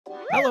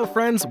Hello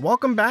friends,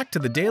 welcome back to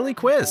the Daily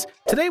Quiz.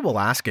 Today we'll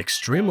ask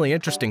extremely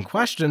interesting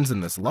questions in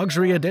this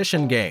luxury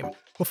edition game.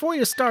 Before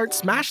you start,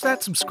 smash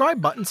that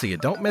subscribe button so you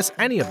don't miss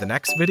any of the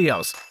next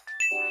videos.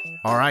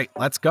 Alright,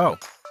 let's go.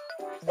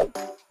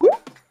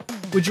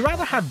 Would you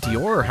rather have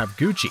Dior or have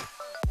Gucci?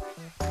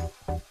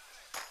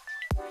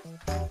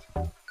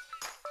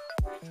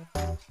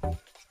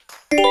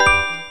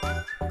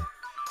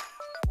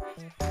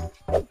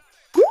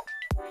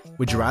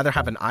 Would you rather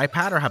have an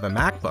iPad or have a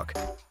MacBook?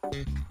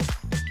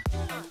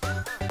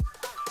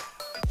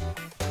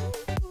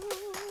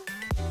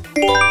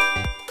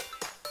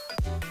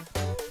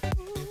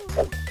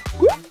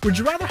 Would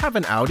you rather have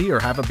an Audi or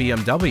have a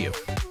BMW?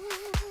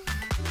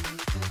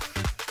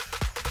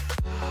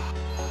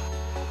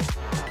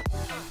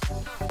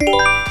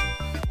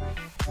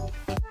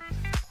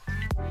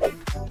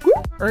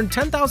 Earn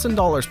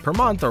 $10,000 per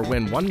month or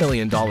win $1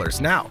 million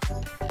now.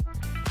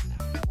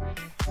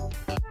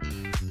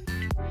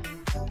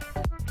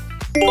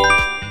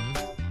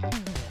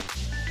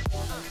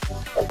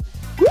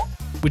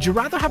 Would you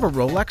rather have a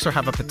Rolex or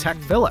have a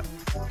Patek Philippe?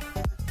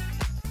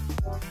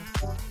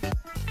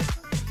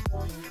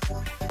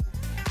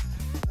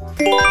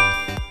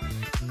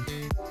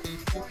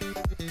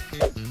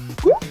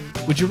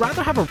 Would you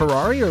rather have a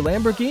Ferrari or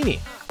Lamborghini?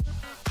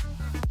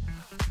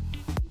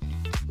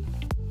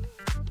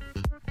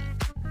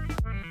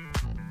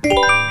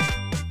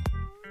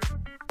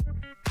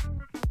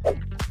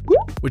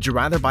 Would you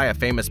rather buy a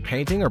famous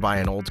painting or buy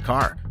an old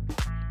car?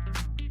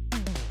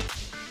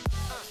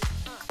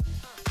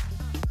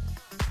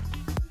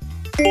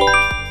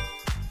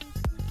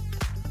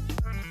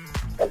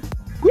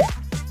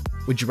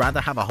 Would you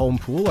rather have a home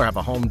pool or have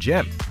a home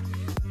gym?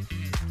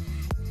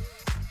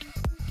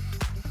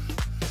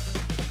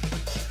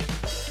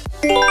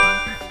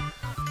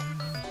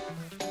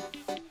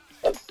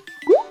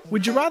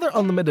 Would you rather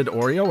unlimited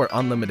Oreo or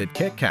unlimited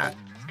Kit Kat?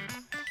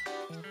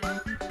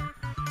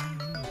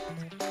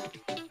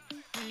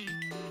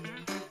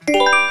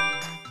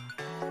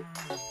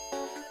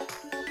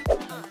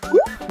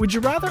 Would you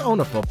rather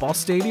own a football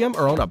stadium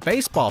or own a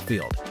baseball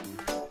field?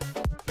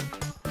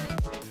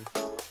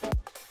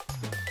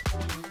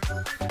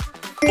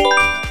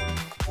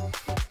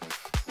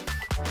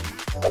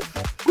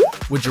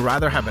 Would you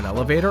rather have an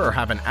elevator or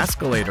have an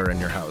escalator in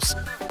your house?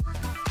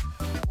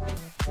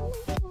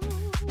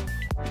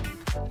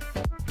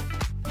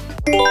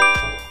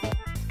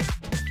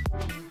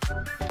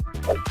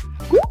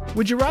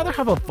 Would you rather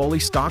have a fully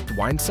stocked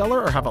wine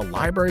cellar or have a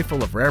library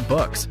full of rare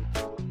books?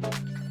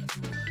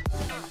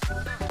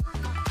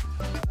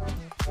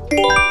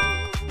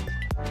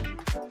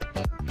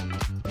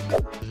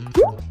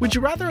 Would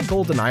you rather a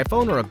golden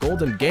iPhone or a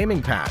golden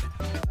gaming pad?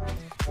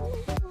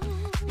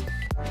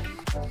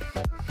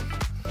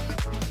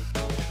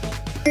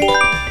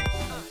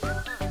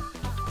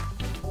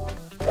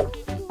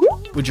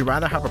 Would you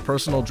rather have a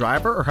personal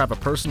driver or have a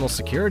personal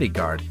security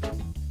guard?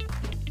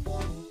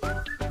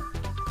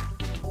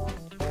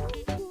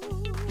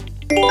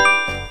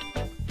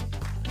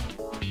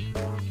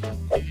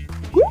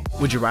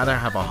 Would you rather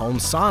have a home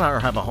sauna or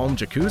have a home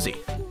jacuzzi?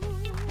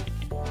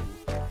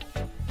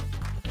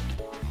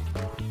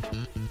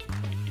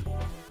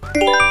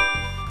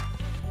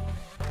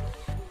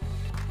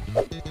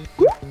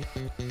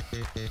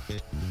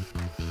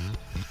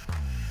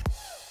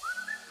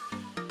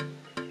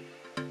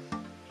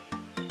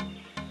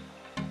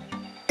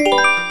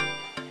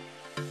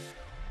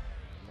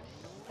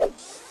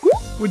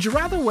 Would you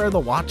rather wear the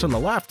watch on the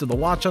left or the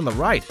watch on the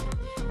right?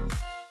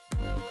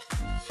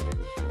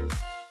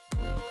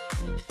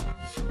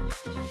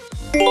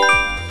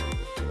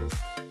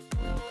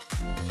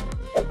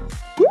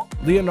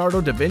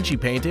 Leonardo da Vinci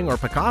painting or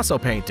Picasso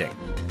painting?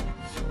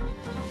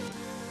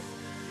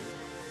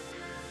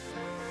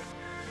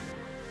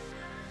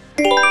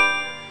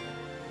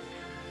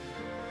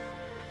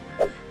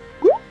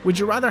 Would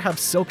you rather have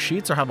silk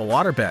sheets or have a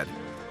waterbed?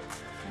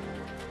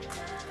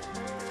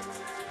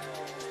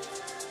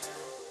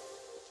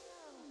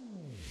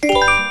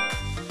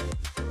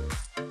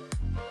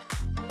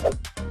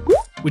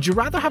 Would you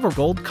rather have a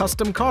gold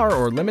custom car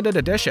or limited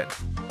edition?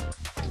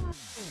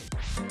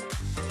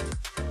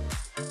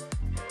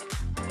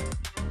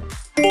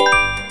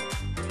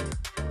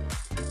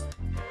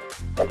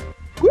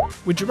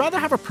 Would you rather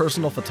have a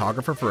personal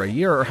photographer for a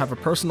year or have a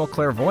personal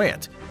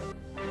clairvoyant?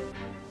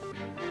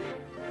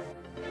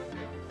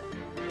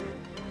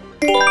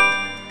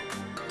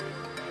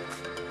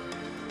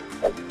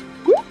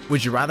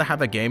 Would you rather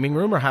have a gaming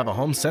room or have a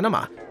home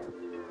cinema?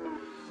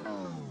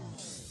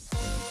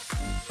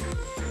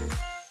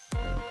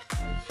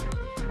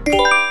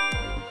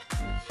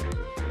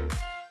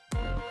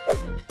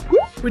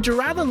 Would you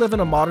rather live in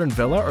a modern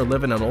villa or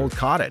live in an old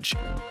cottage?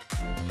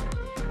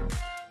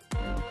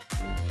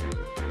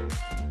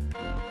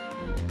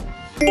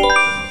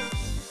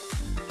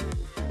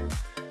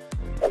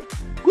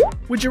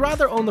 Would you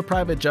rather own the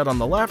private jet on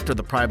the left or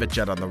the private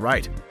jet on the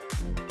right?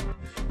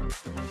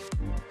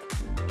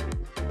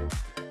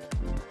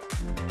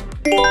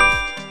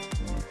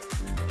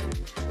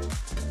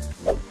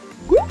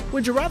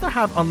 Would you rather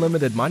have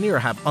unlimited money or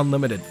have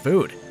unlimited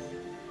food?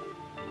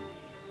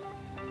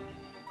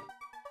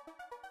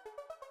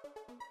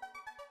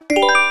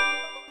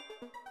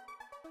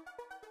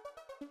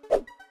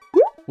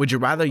 Would you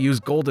rather use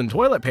golden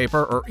toilet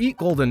paper or eat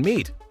golden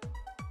meat?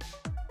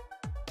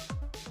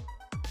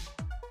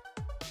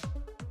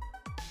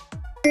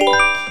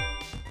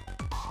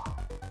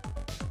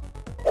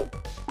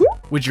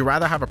 Would you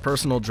rather have a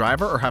personal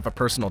driver or have a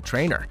personal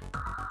trainer?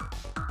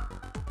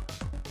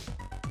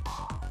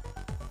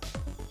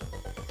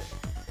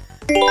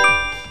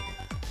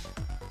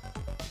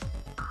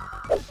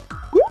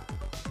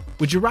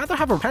 Would you rather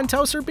have a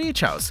penthouse or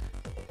beach house?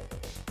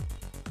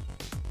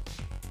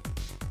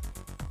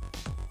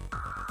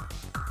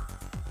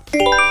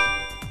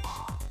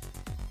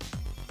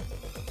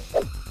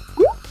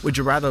 Would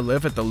you rather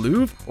live at the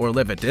Louvre or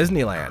live at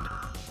Disneyland?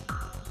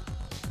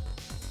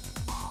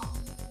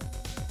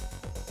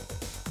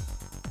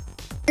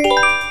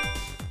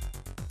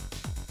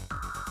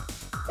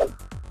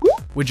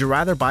 Would you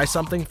rather buy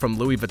something from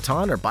Louis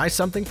Vuitton or buy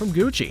something from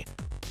Gucci?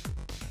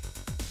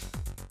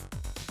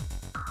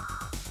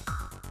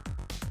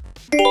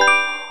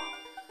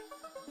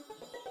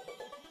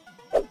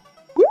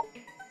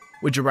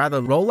 Would you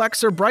rather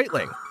Rolex or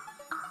Breitling?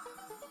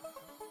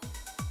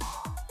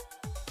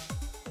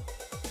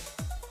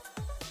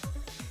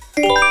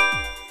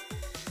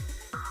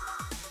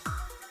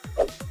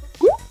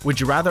 Would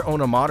you rather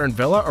own a modern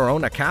villa or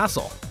own a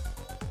castle?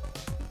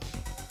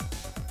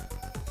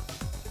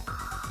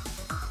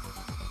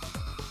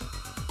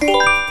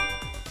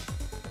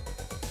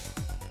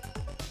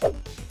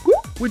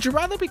 Would you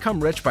rather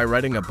become rich by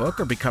writing a book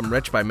or become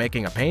rich by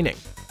making a painting?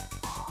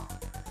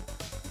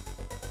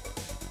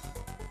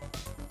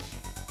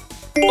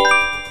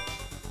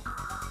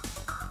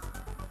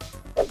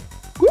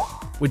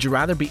 Would you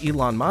rather be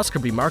Elon Musk or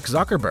be Mark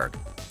Zuckerberg?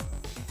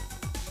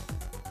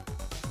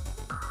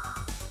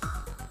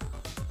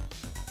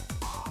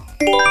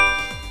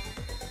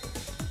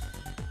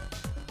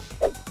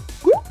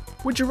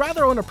 Would you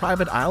rather own a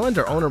private island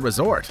or own a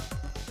resort?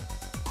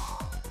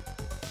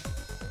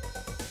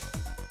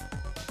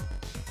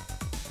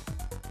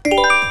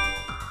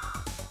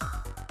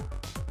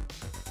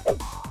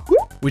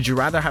 Would you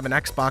rather have an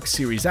Xbox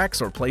Series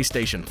X or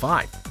PlayStation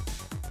 5?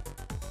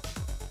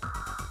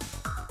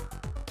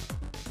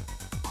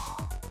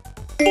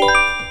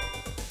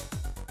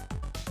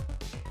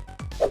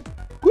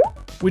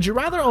 Would you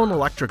rather own an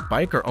electric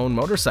bike or own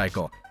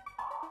motorcycle?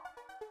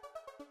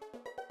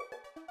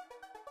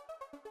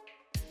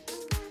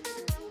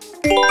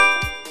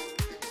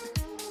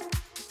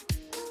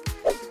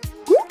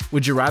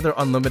 Would you rather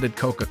unlimited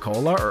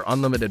Coca-Cola or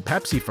unlimited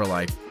Pepsi for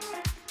life?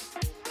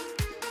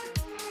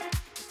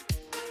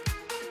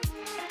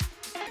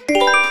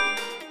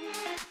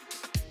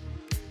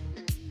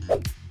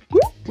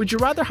 Would you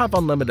rather have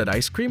unlimited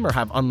ice cream or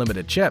have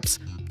unlimited chips?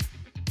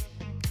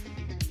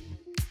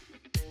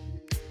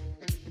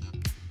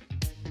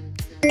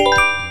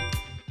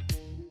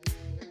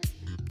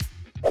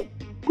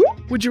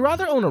 Would you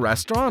rather own a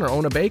restaurant or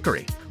own a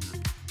bakery?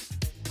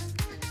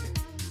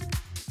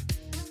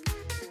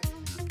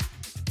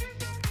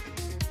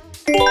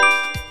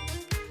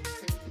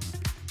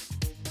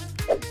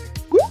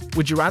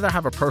 Would you rather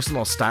have a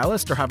personal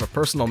stylist or have a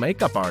personal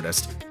makeup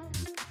artist?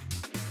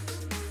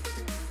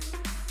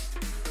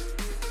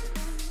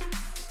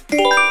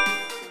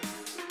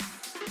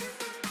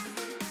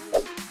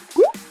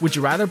 Would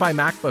you rather buy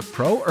MacBook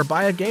Pro or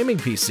buy a gaming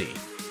PC?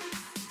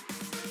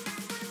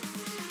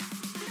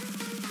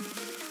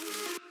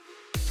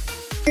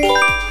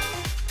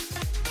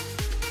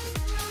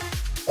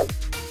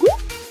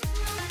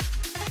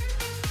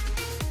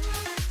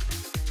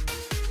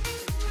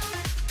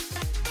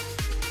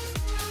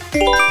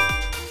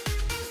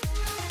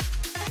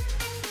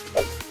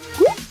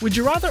 Would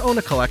you rather own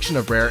a collection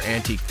of rare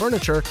antique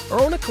furniture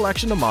or own a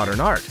collection of modern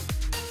art?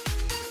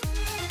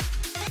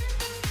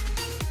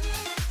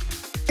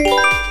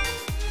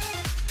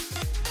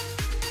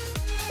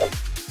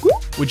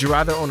 Would you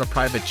rather own a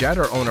private jet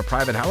or own a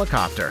private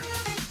helicopter?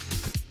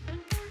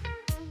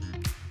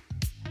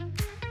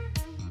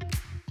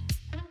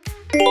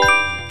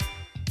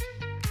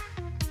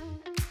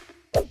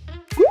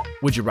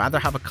 Would you rather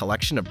have a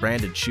collection of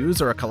branded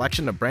shoes or a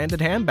collection of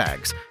branded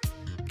handbags?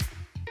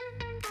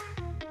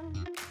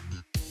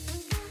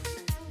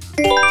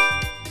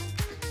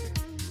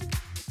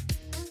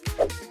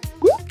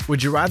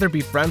 Would you rather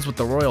be friends with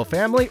the royal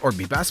family or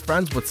be best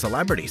friends with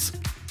celebrities?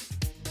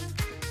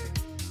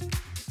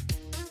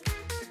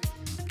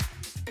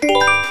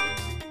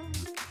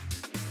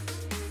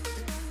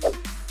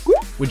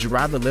 Would you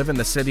rather live in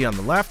the city on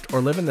the left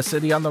or live in the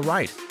city on the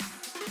right?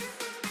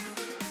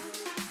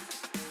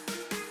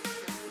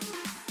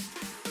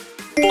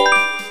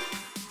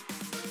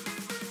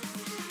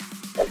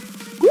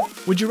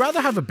 Would you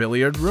rather have a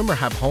billiard room or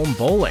have home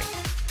bowling?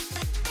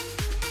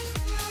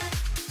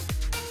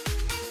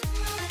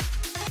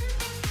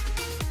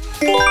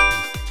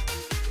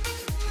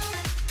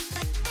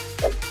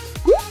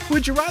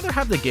 Would you rather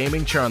have the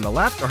gaming chair on the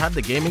left or have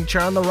the gaming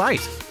chair on the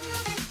right?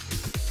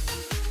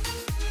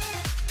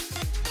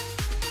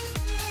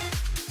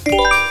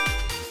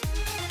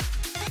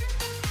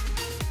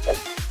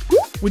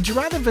 Would you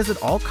rather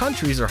visit all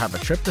countries or have a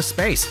trip to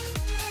space?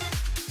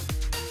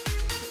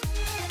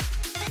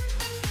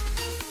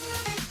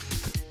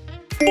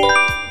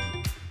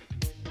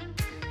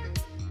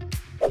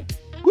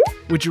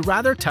 Would you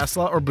rather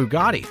Tesla or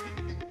Bugatti?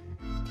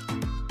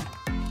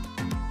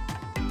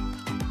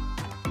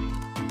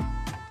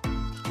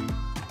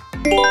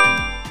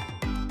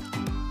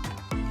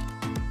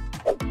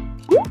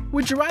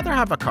 Would you rather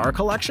have a car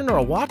collection or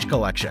a watch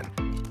collection?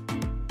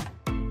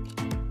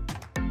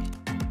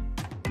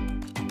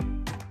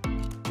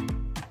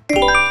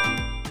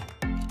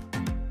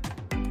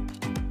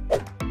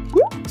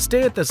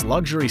 Stay at this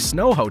luxury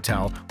snow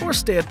hotel or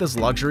stay at this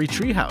luxury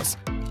treehouse?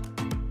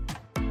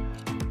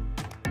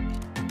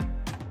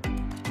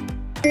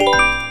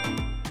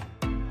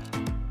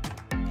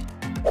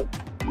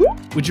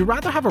 Would you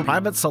rather have a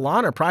private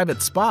salon or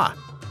private spa?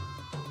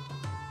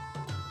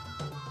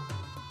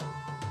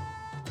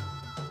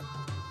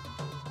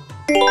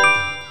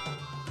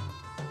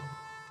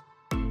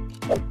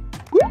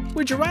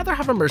 Would you rather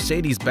have a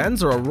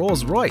Mercedes-Benz or a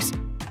Rolls-Royce?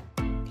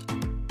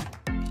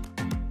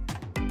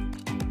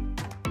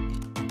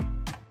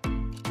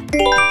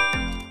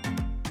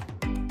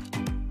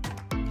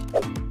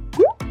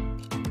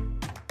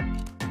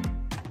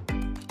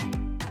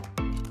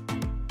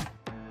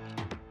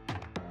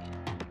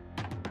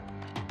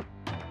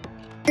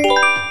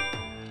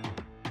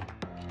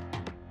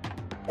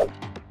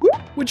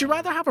 Would you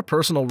rather have a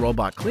personal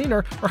robot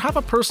cleaner or have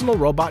a personal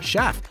robot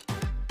chef?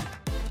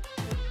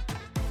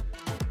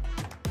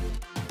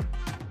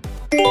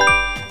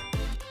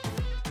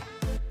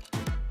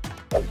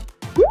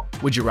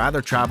 Would you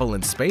rather travel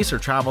in space or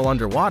travel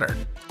underwater?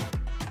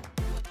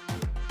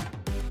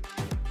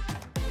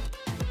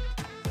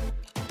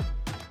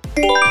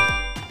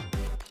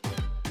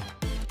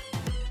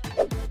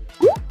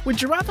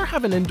 Would you rather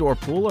have an indoor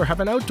pool or have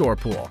an outdoor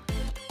pool?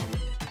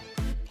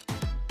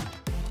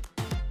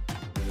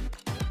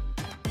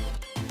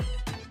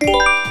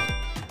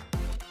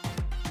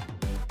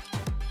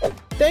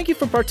 Thank you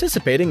for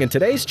participating in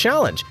today's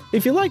challenge.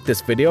 If you liked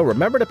this video,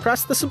 remember to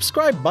press the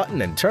subscribe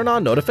button and turn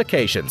on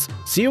notifications.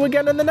 See you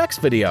again in the next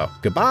video.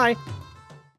 Goodbye!